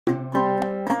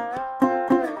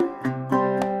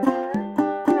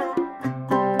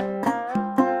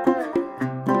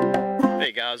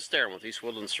guys, it's Darren with East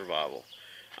Woodland Survival.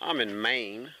 I'm in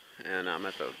Maine, and I'm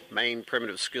at the Maine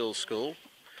Primitive Skills School,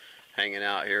 hanging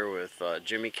out here with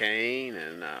Jimmy Kane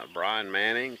and Brian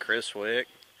Manning, Chris Wick.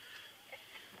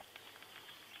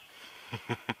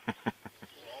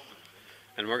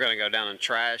 And we're going to go down and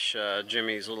trash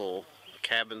Jimmy's little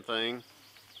cabin thing.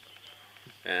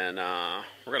 And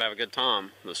we're going to have a good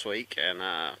time this week and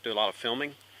do a lot of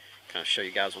filming. Kind of show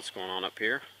you guys what's going on up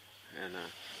here. And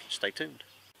stay tuned.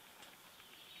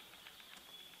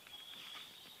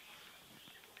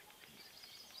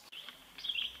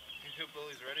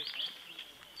 Hillbilly's ready?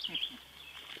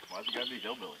 Why's it gotta be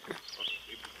hillbilly?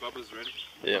 Bubba's ready?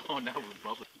 Yep. Oh, now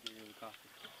we're Bubba.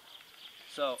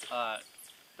 So,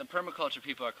 the permaculture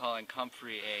people are calling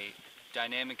Comfrey a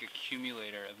dynamic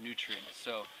accumulator of nutrients.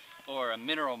 So, or a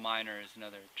mineral miner is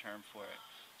another term for it.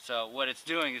 So what it's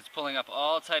doing is pulling up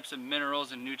all types of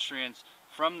minerals and nutrients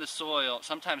from the soil,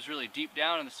 sometimes really deep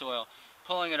down in the soil,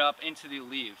 pulling it up into the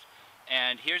leaves.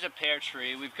 And here's a pear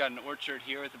tree. We've got an orchard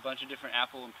here with a bunch of different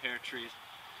apple and pear trees.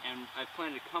 And I've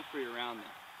planted comfrey around them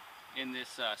in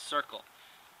this circle.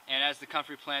 And as the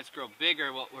comfrey plants grow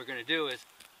bigger, what we're going to do is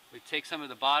we take some of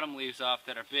the bottom leaves off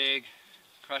that are big,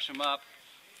 crush them up,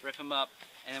 rip them up,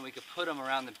 and then we can put them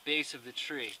around the base of the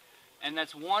tree. And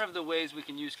that's one of the ways we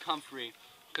can use comfrey,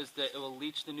 because it will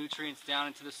leach the nutrients down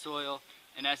into the soil.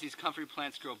 And as these comfrey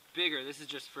plants grow bigger, this is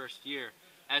just first year,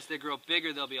 as they grow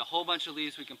bigger, there'll be a whole bunch of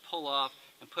leaves we can pull off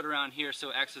and put around here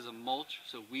so it acts as a mulch,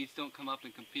 so weeds don't come up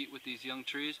and compete with these young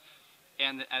trees.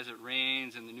 And as it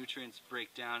rains and the nutrients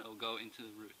break down, it'll go into the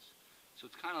roots. So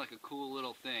it's kind of like a cool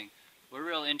little thing. We're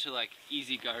real into like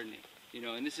easy gardening, you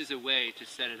know, and this is a way to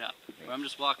set it up. Where I'm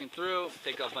just walking through,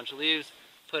 take out a bunch of leaves,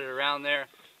 put it around there,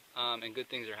 and good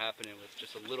things are happening with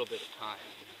just a little bit of time.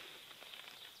 You know?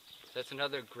 So that's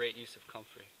another great use of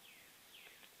comfrey.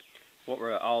 What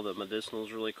were all the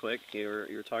medicinals really quick you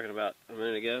were talking about a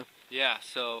minute ago? Yeah,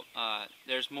 so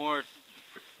there's more,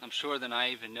 I'm sure, than I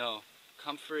even know.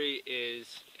 Comfrey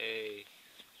is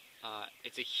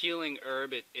it's a healing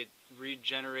herb. It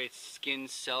regenerates skin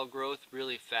cell growth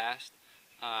really fast.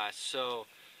 So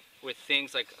with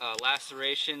things like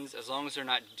lacerations, as long as they're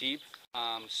not deep,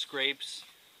 scrapes,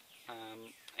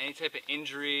 any type of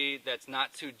injury that's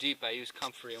not too deep, I use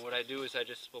comfrey. And what I do is I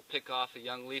just will pick off a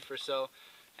young leaf or so,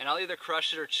 and I'll either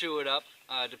crush it or chew it up,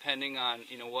 depending on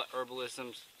what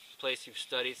herbalism's place you've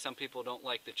studied. Some people don't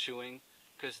like the chewing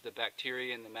because of the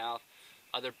bacteria in the mouth.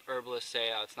 Other herbalists say,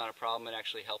 oh, it's not a problem, it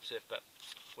actually helps it. But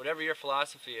whatever your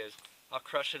philosophy is, I'll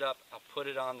crush it up, I'll put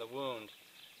it on the wound,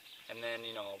 and then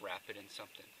I'll wrap it in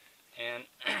something. And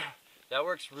that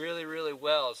works really, really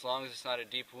well as long as it's not a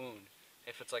deep wound.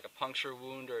 If it's like a puncture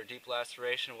wound or a deep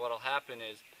laceration, what'll happen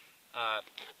is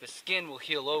the skin will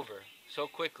heal over so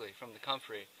quickly from the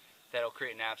comfrey that it'll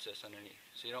create an abscess underneath.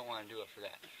 So you don't want to do it for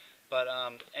that. But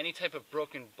any type of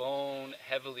broken bone,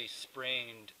 heavily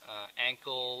sprained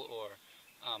ankle, or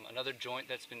another joint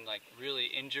that's been like really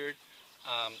injured,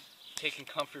 taking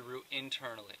comfrey root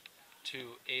internally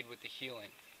to aid with the healing.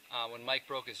 When Mike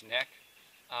broke his neck,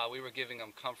 we were giving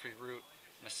him comfrey root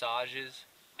massages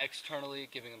externally,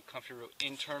 giving him comfrey root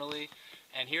internally.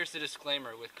 And here's the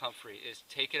disclaimer with comfrey is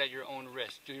take it at your own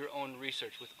risk. Do your own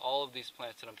research with all of these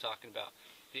plants that I'm talking about.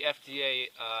 The FDA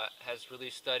has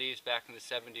released studies back in the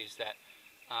 70s that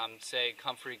say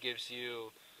comfrey gives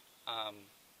you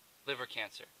liver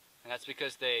cancer. And that's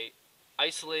because they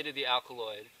isolated the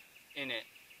alkaloid in it,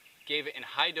 gave it in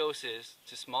high doses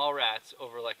to small rats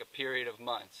over like a period of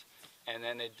months, and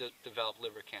then they developed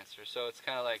liver cancer. So it's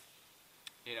kind of like,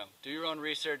 do your own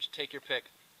research, take your pick.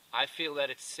 I feel that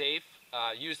it's safe,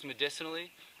 used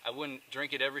medicinally. I wouldn't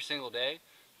drink it every single day.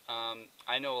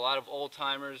 I know a lot of old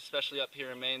timers, especially up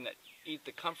here in Maine, that eat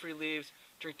the comfrey leaves,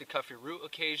 drink the comfrey root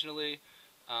occasionally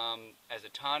as a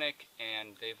tonic, and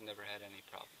they've never had any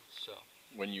problems. So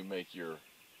when you make your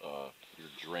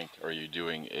drink, are you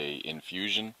doing a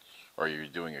infusion or are you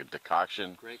doing a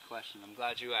decoction? Great question. I'm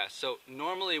glad you asked. So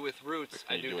normally with roots,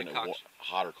 I do decoction.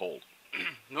 Hot or cold?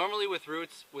 Normally with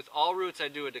roots, with all roots, I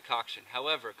do a decoction.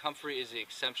 However, comfrey is the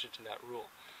exception to that rule.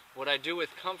 What I do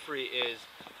with comfrey is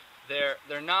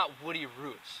they're not woody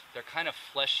roots. They're kind of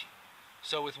fleshy.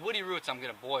 So with woody roots, I'm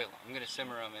going to boil them. I'm going to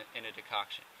simmer them in a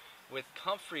decoction. With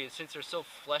comfrey, since they're so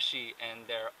fleshy and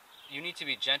you need to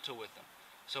be gentle with them.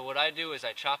 So what I do is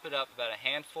I chop it up, about a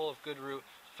handful of good root,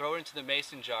 throw it into the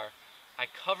mason jar. I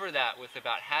cover that with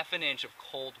about ½ an inch of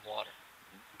cold water,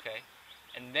 okay?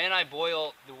 And then I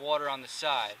boil the water on the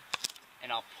side,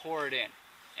 and I'll pour it in.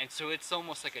 And so it's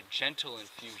almost like a gentle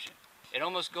infusion. It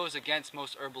almost goes against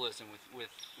most herbalism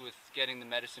with getting the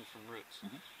medicine from roots.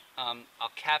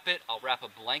 I'll cap it, I'll wrap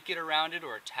a blanket around it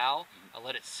or a towel, I'll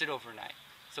let it sit overnight.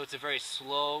 So it's a very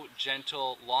slow,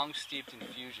 gentle, long steeped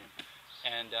infusion,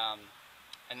 and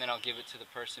then I'll give it to the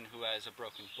person who has a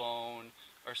broken bone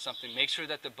or something. Make sure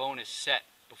that the bone is set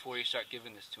before you start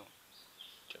giving this to them,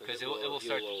 because it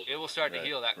will start to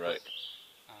heal that quick.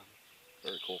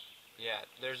 Very cool. Yeah,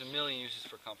 there's a million uses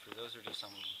for Comfrey. Those are just some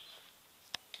of them.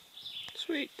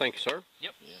 Sweet. Thank you, sir.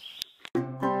 Yep. Yeah.